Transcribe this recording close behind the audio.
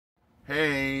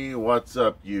Hey, what's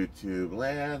up, YouTube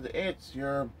land? It's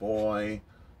your boy,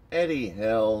 Eddie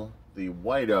Hill, the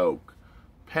White Oak,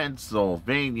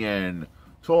 Pennsylvanian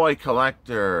toy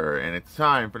collector, and it's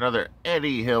time for another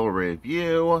Eddie Hill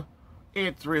review.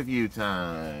 It's review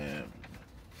time,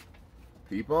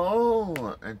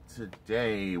 people, and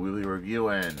today we'll be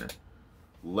reviewing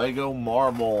Lego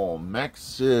Marvel Mech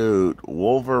Suit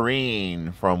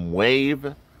Wolverine from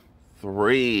Wave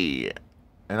 3.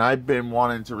 And I've been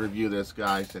wanting to review this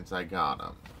guy since I got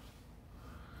him.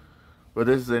 But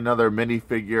this is another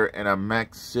minifigure and a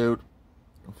mech suit.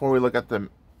 Before we look at the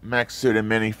mech suit and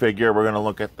minifigure, we're going to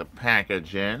look at the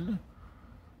packaging.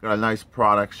 Got a nice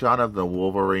product shot of the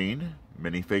Wolverine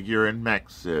minifigure and mech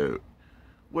suit,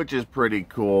 which is pretty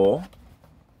cool.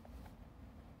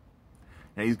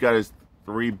 And he's got his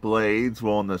 3 blades,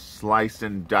 willing to slice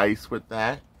and dice with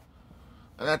that.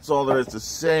 And that's all there is to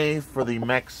say for the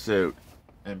mech suit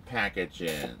and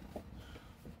packaging.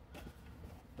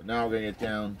 But now we're going to get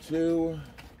down to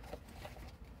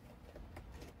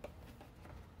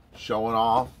showing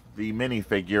off the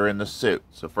minifigure in the suit.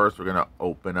 So first we're going to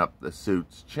open up the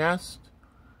suit's chest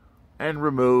and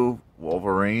remove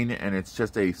Wolverine, and it's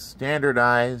just a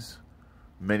standardized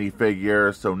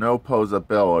minifigure, so no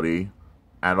posability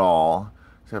at all,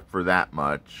 except for that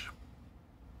much.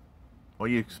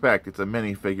 What you expect, it's a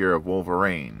minifigure of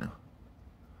Wolverine.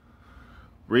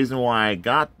 Reason why I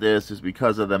got this is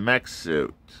because of the mech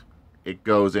suit. It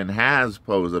goes and has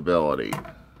posability,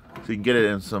 so you can get it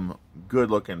in some good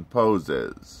looking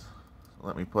poses. So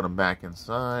let me put them back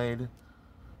inside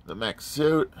the mech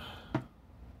suit.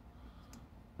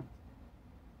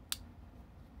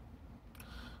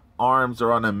 Arms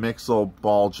are on a mixel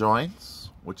ball joints,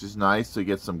 which is nice, so you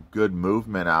get some good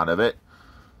movement out of it.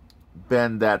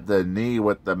 Bend at the knee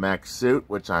with the mech suit,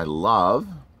 which I love.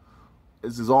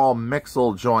 This is all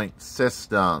mixel joint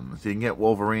system, so you can get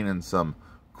Wolverine in some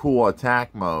cool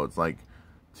attack modes, like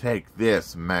take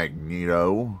this,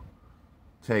 Magneto,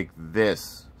 take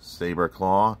this,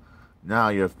 Saberclaw. Now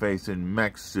you're facing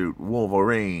mech suit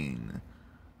Wolverine.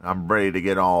 I'm ready to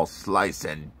get all slice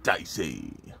and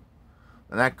dicey.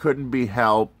 And that couldn't be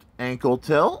helped. Ankle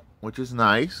tilt, which is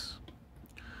nice.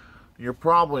 You're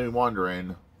probably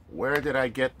wondering, where did I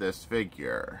get this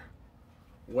figure?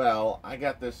 Well, I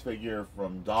got this figure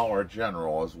from Dollar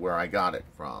General is where I got it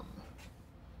from.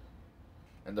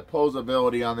 And the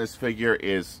posability on this figure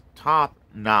is top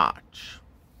notch.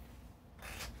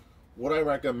 Would I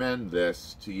recommend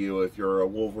this to you if you're a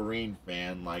Wolverine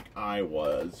fan like I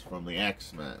was from the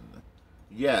X-Men?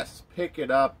 Yes, pick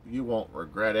it up, you won't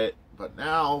regret it. But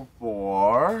now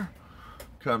for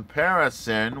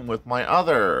comparison with my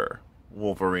other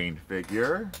Wolverine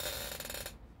figure.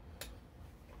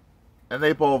 And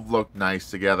they both look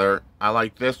nice together. I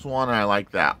like this one, and I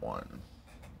like that one.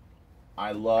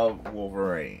 I love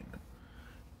Wolverine.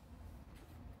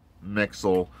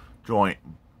 Mixel joint,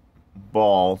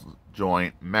 ball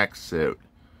joint mech suit.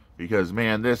 Because,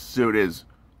 man, this suit is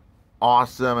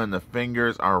awesome, and the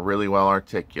fingers are really well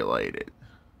articulated.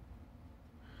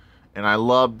 And I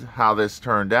loved how this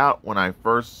turned out when I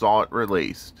first saw it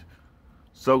released.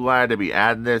 So glad to be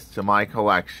adding this to my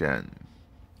collection.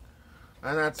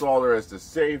 And that's all there is to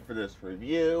say for this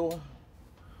review.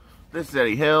 This is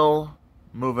Eddie Hill,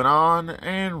 moving on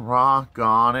and rock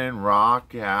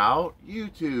out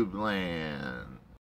YouTube land.